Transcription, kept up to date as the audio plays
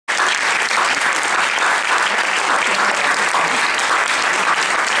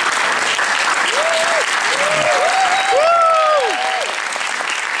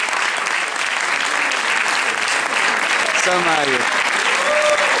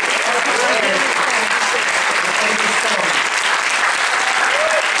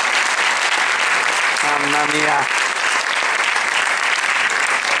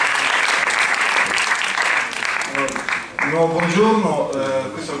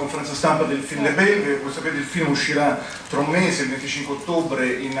conferenza stampa del film di Belve. Come sapete il film uscirà tra un mese, il 25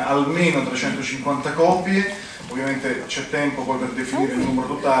 ottobre, in almeno 350 copie. Ovviamente c'è tempo poi per definire il numero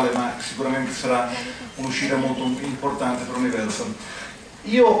totale, ma sicuramente sarà un'uscita molto importante per Universal.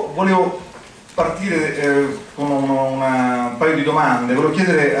 Io volevo partire con un paio di domande. Volevo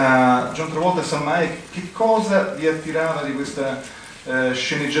chiedere a John Travolta e Salma Hayek che cosa vi attirava di questa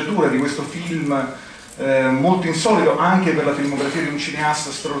sceneggiatura, di questo film molto insolito anche per la filmografia di un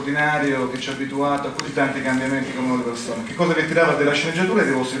cineasta straordinario che ci ha abituato a così tanti cambiamenti come le persone. Che cosa vi attirava della sceneggiatura e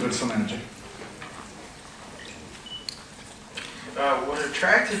dei vostri personaggi? What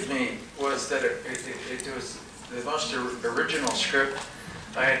attracted me was that it was the most original script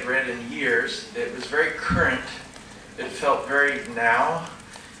I had read in years. It was very current. It felt very now.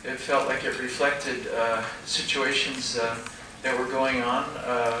 It felt like it reflected situations that were going on,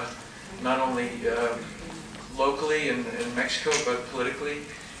 not only locally in Mexico, but politically.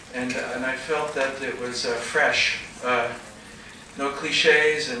 And I felt that it was fresh. No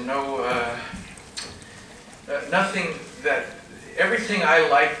cliches and no nothing that. Everything I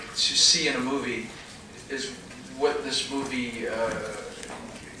like to see in a movie is what this movie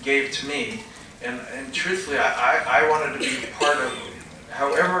gave to me, and truthfully, I wanted to be part of.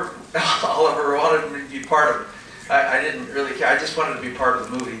 However, Oliver wanted me to be part of it. I didn't really care. I just wanted to be part of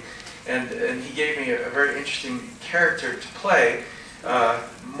the movie, and he gave me a very interesting character to play.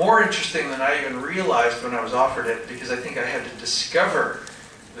 More interesting than I even realized when I was offered it, because I think I had to discover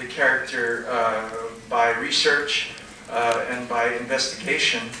the character by research. And by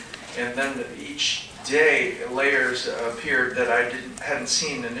investigation, and then each day layers appeared that I hadn't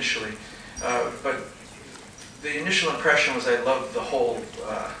seen initially. But the initial impression was I loved the whole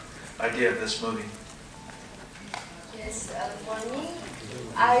idea of this movie. Yes, for me,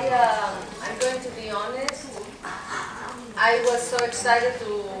 I'm going to be honest. I was so excited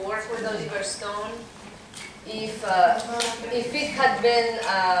to work with Oliver Stone. If it had been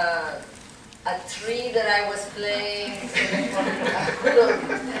a tree that I was playing, I could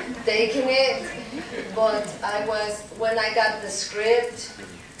have taken it, but when I got the script,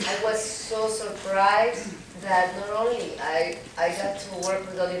 I was so surprised that not only I got to work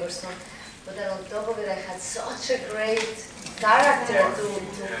with Oliver Stone, but then on top of it I had such a great character to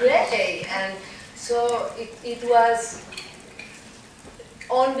play, and so it was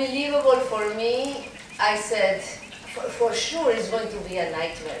unbelievable for me. I said, for sure it's going to be a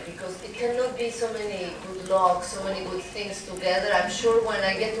nightmare, because it cannot be so many good luck, so many good things together. I'm sure when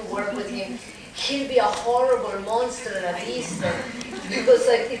I get to work with him, he'll be a horrible monster and a beast, because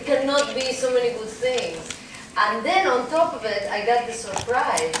it cannot be so many good things. And then on top of it, I got the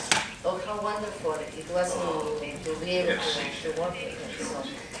surprise of how wonderful it was to be able to work with him. So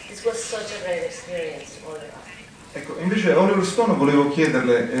this was such a great experience all around. Ecco, invece Oliver Stone volevo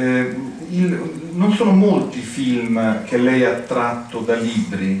chiederle, non sono molti film che lei ha tratto da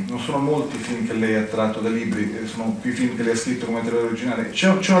libri, sono più film che lei ha scritto come materiale originale. C'è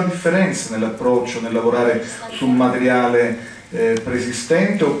una differenza nell'approccio, nel lavorare su un materiale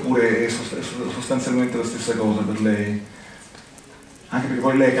preesistente, oppure è sostanzialmente la stessa cosa per lei? Anche perché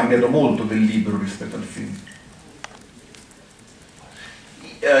poi lei ha cambiato molto del libro rispetto al film.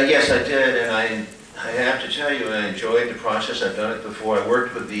 Yes, I did, and I have to tell you, I enjoyed the process. I've done it before. I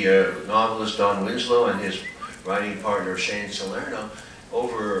worked with the novelist Don Winslow and his writing partner Shane Salerno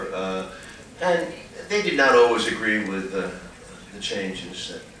and they did not always agree with the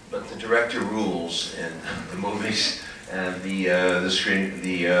changes, but the director rules in the movies, and the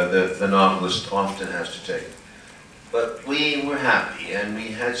novelist often has to take it. But we were happy, and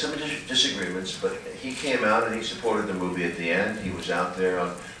we had some disagreements, but he came out and he supported the movie at the end. He was out there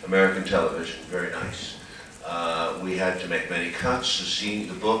on American television, very nice. We had to make many cuts.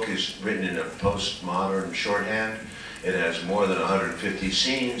 The book is written in a postmodern shorthand. It has more than 150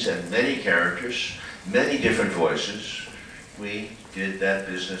 scenes and many characters, many different voices. We did that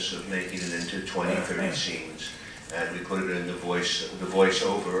business of making it into 20, 30 scenes, and we put it in the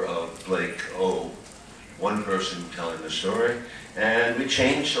voiceover of Blake O, one person telling the story, and we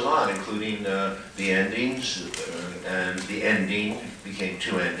changed a lot, including the endings, and the ending became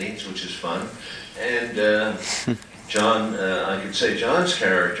two endings, which is fun. And John, I could say John's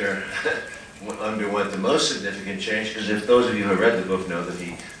character underwent the most significant change, because if those of you who have read the book know that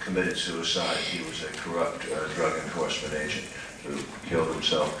he committed suicide. He was a corrupt drug enforcement agent who killed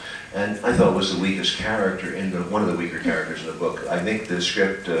himself. And I thought was the weakest character in one of the weaker characters in the book. I think the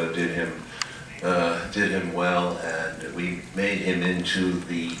script did him well, and we made him into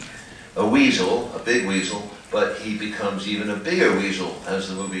a weasel, a big weasel, but he becomes even a bigger weasel as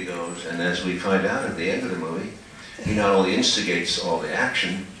the movie goes. And as we find out at the end of the movie, he not only instigates all the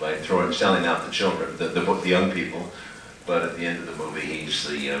action by selling out the children, the young people, but at the end of the movie he's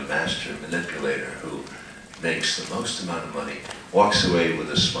the master manipulator who makes the most amount of money, walks away with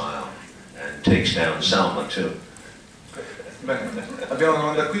a smile, and takes down Salma too. Bene, abbiamo una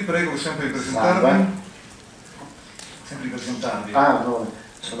domanda qui, prego sempre di presentarvi. Sempre di presentarvi. Ah, no,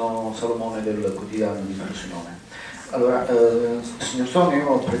 sono Salomone del quotidiano di Recencinema. Allora, signor Sonia, io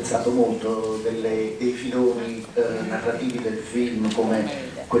ho apprezzato molto dei filoni narrativi del film, come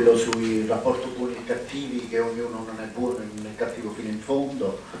quello sui rapporti buoni e cattivi, che ognuno non è buono né cattivo fino in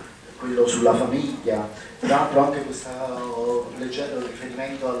fondo, quello sulla famiglia, tra l'altro anche questo leggero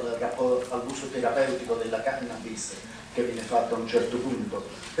riferimento all'uso terapeutico della cannabis che viene fatto a un certo punto.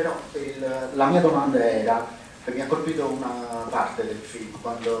 Però la mia domanda era, che mi ha colpito una parte del film,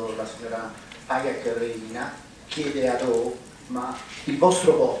 quando la signora Hayek Reina chiede a Do, ma il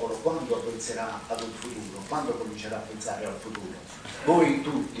vostro popolo quando penserà ad un futuro? Quando comincerà a pensare al futuro? Voi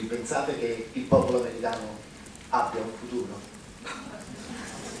tutti pensate che il popolo americano abbia un futuro?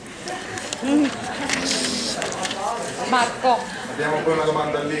 Marco. Abbiamo poi una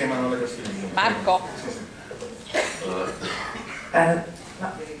domanda lì, Emanuele Castellino. Marco.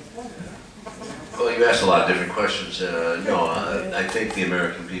 Well, you asked a lot of different questions. No, I think the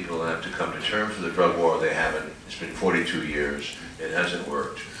American people have to come to terms with the drug war. They haven't. It's been 42 years. It hasn't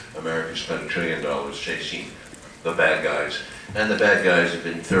worked. America spent $1 trillion chasing the bad guys. And the bad guys have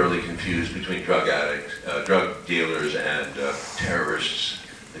been thoroughly confused between drug addicts, drug dealers and terrorists.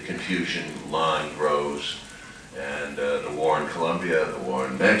 The confusion line grows. And the war in Colombia, the war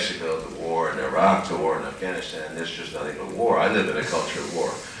in Mexico, the war in Iraq, the war in Afghanistan, there's just nothing but war. I live in a culture of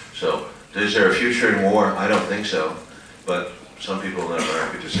war. So, is there a future in war? I don't think so, but some people in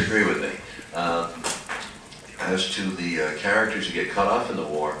America disagree with me. As to the characters who get cut off in the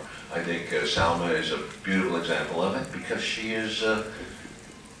war, I think Salma is a beautiful example of it because she is a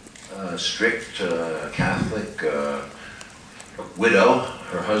strict Catholic widow.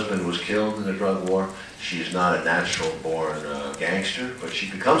 Her husband was killed in the drug war. She's not a natural-born gangster, but she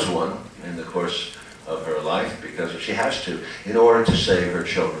becomes one in the course of her life because she has to in order to save her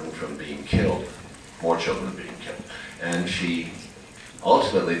children from being killed, more children being killed. And she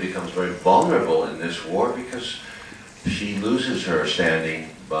ultimately becomes very vulnerable in this war because she loses her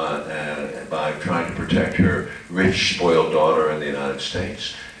standing by trying to protect her rich, spoiled daughter in the United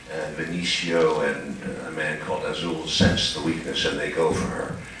States. And Benicio and a man called Azul sense the weakness and they go for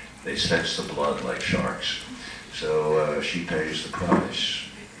her. They sense the blood like sharks. So she pays the price.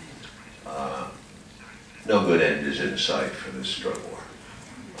 No good end is in sight for this drug war.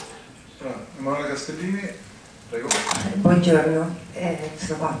 Emanuele Castellini, prego. Buongiorno,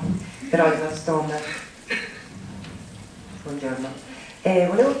 sono qua, però io sto... Buongiorno.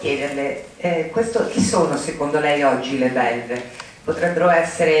 Volevo chiederle, chi sono secondo lei oggi le belve? Potrebbero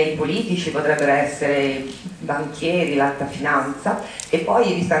essere i politici, potrebbero essere i banchieri, l'alta finanza, e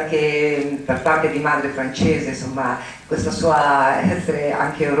poi, visto anche per parte di madre francese, insomma, questo suo essere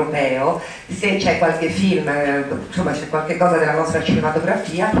anche europeo, se c'è qualche film, insomma c'è qualche cosa della nostra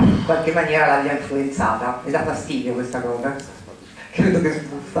cinematografia, in qualche maniera l'abbia influenzata. Mi dà fastidio questa cosa? Credo che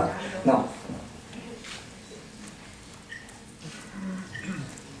sbuffa. No.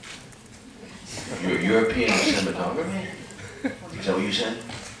 European cinematography? Is that what you said?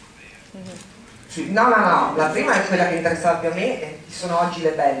 No, la prima è quella che interessava più a me, chi sono oggi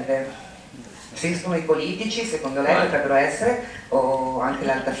le belve. Se sono i politici, secondo lei potrebbero essere, o anche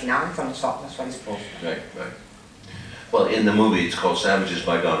l'alta finanza, non so, la sua risposta. Right. Well, in the movie it's called Savages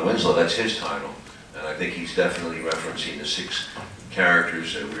by Don Winslow, that's his title. And I think he's definitely referencing the 6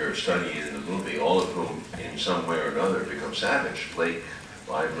 characters that we are studying in the movie, all of whom in some way or another become savage. Blake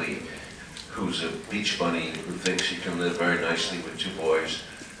Lively, who's a beach bunny who thinks she can live very nicely with 2 boys,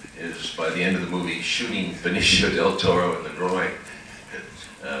 is by the end of the movie shooting Benicio del Toro in the groin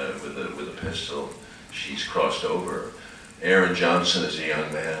with a pistol. She's crossed over. Aaron Johnson is a young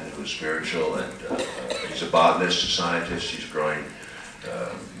man who's spiritual and he's a botanist, a scientist. He's growing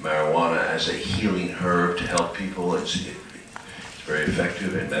marijuana as a healing herb to help people. It's very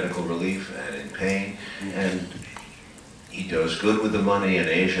effective in medical relief and in pain. And he does good with the money in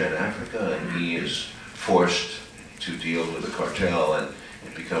Asia and Africa, and he is forced to deal with the cartel, and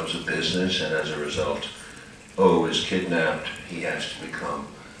it becomes a business, and as a result, O is kidnapped. He has to become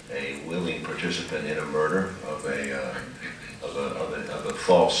a willing participant in a murder of a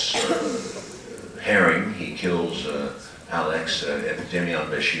false herring. He kills Alex Epidemion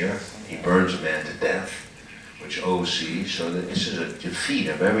Bashir. He burns a man to death, which O sees. So this is a defeat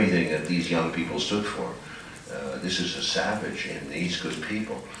of everything that these young people stood for. This is a savage in these good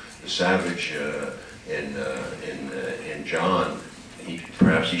people. The savage in John,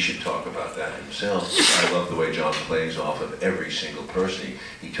 perhaps he should talk about that himself. I love the way John plays off of every single person.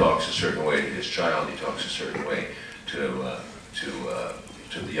 He talks a certain way to his child, he talks a certain way to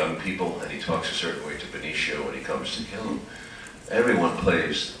the young people, and he talks a certain way to Benicio when he comes to kill him. Everyone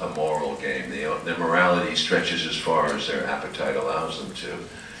plays a moral game. Their morality stretches as far as their appetite allows them to.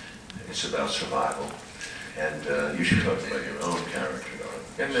 It's about survival. And you should talk about your own character.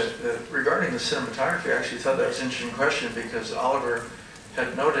 And regarding the cinematography, I actually thought that was an interesting question, because Oliver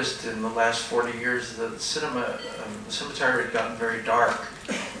had noticed in the last 40 years that the cinematography had gotten very dark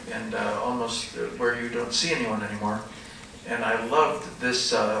and almost where you don't see anyone anymore. And I loved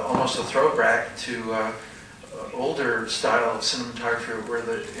this almost a throwback to older style of cinematography where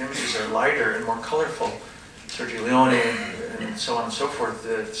the images are lighter and more colorful, Sergio Leone and so on and so forth.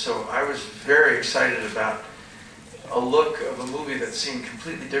 So I was very excited about a look of a movie that seemed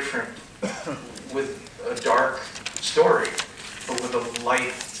completely different with a dark story, but with a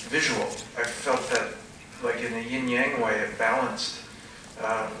light visual. I felt that, like in a yin-yang way, it balanced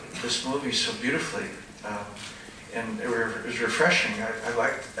this movie so beautifully. And it was refreshing.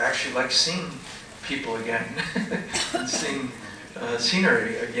 I actually liked seeing people again, and seeing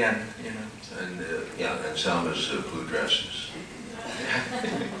scenery again, you know. And yeah, and Salma's blue dresses.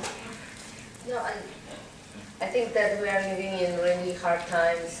 No, I think that we are living in really hard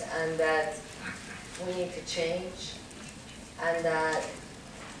times, and that we need to change, and that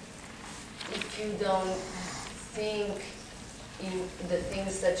if you don't think in the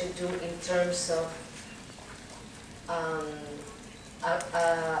things that you do in terms of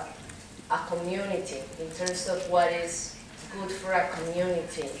a community, in terms of what is good for a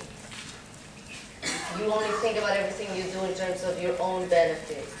community, if you only think about everything you do in terms of your own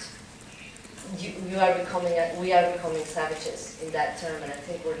benefit, we are becoming savages in that term, and I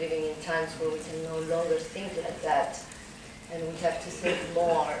think we're living in times where we can no longer think like that, and we have to think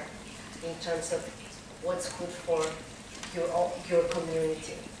more in terms of what's good for your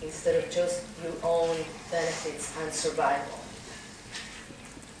community, instead of just your own benefits and survival.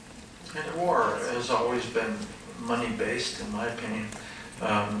 And war has always been money-based, in my opinion.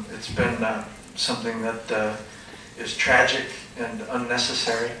 It's been something that is tragic and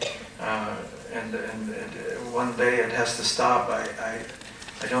unnecessary. And one day it has to stop.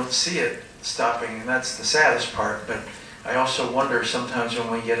 I don't see it stopping, and that's the saddest part. But I also wonder sometimes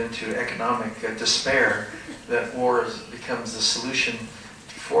when we get into economic despair that war becomes the solution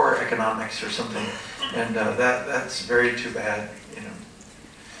for economics or something, and that's very too bad, you know.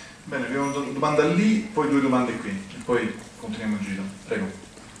 Bene, abbiamo una domanda lì, poi due domande qui, e poi continuiamo il giro. Prego.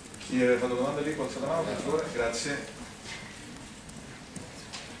 Chi aveva fatto domanda lì, alza la mano, per favore, grazie.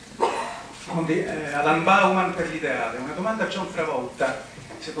 Alan Bauman per l'ideale, una domanda a John Travolta,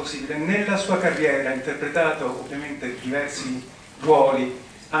 se possibile. Nella sua carriera ha interpretato ovviamente diversi ruoli,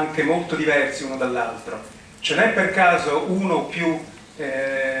 anche molto diversi uno dall'altro. Ce n'è per caso uno o più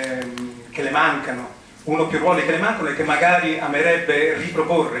che le mancano, uno o più ruoli che le mancano e che magari amerebbe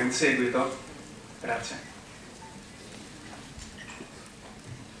riproporre in seguito? Grazie.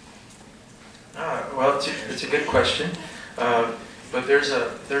 Well, it's a good question. But there's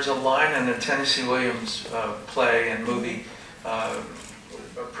a line in a Tennessee Williams play and movie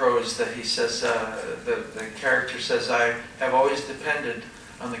prose that he says, the character says, I have always depended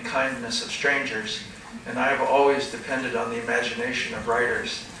on the kindness of strangers, and I have always depended on the imagination of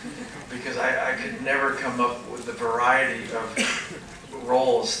writers, because I could never come up with the variety of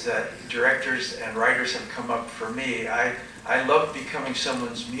roles that directors and writers have come up for me. I love becoming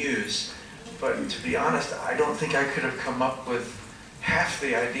someone's muse, but to be honest, I don't think I could have come up with half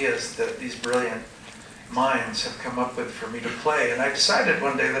the ideas that these brilliant minds have come up with for me to play. And I decided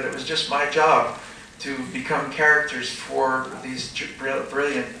one day that it was just my job to become characters for these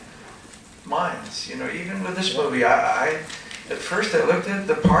brilliant minds. You know, even with this movie, at first I looked at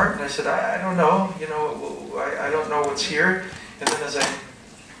the part and I said, I don't know, you know, I don't know what's here. And then as I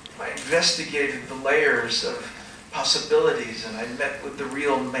investigated the layers of possibilities, and I met with the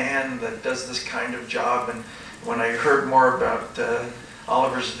real man that does this kind of job, and when I heard more about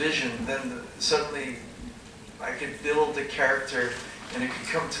Oliver's vision, then suddenly I could build a character and it could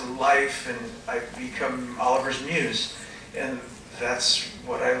come to life, and I become Oliver's muse. And that's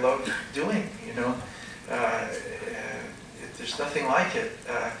what I love doing, you know. There's nothing like it.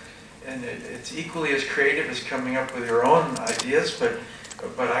 And it's equally as creative as coming up with your own ideas, but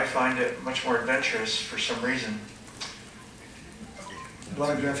I find it much more adventurous for some reason.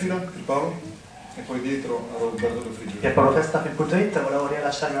 Domanda in prima fila, per Paolo, e poi dietro a Roberto Del Frigio. Per PaoloFesta.it volevo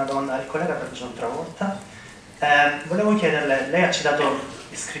rilasciarmi una domanda al collega per John Travolta. Volevo chiederle, lei ha citato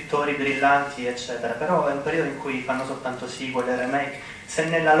scrittori brillanti, eccetera, però è un periodo in cui fanno soltanto sequel e remake. Se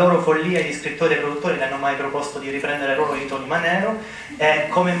nella loro follia gli scrittori e produttori le hanno mai proposto di riprendere il ruolo di Tony Manero, e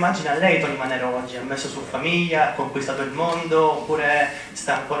come immagina lei Tony Manero oggi? Ha messo su famiglia, ha conquistato il mondo, oppure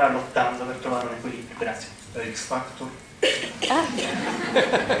sta ancora lottando per trovare un equilibrio? Grazie. X Factor.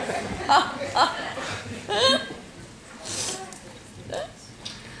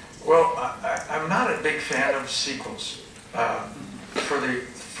 Well, I'm not a big fan of sequels for the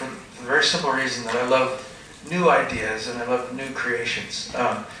very simple reason that I love new ideas and I love new creations.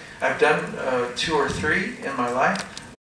 I've done 2 or 3 in my life,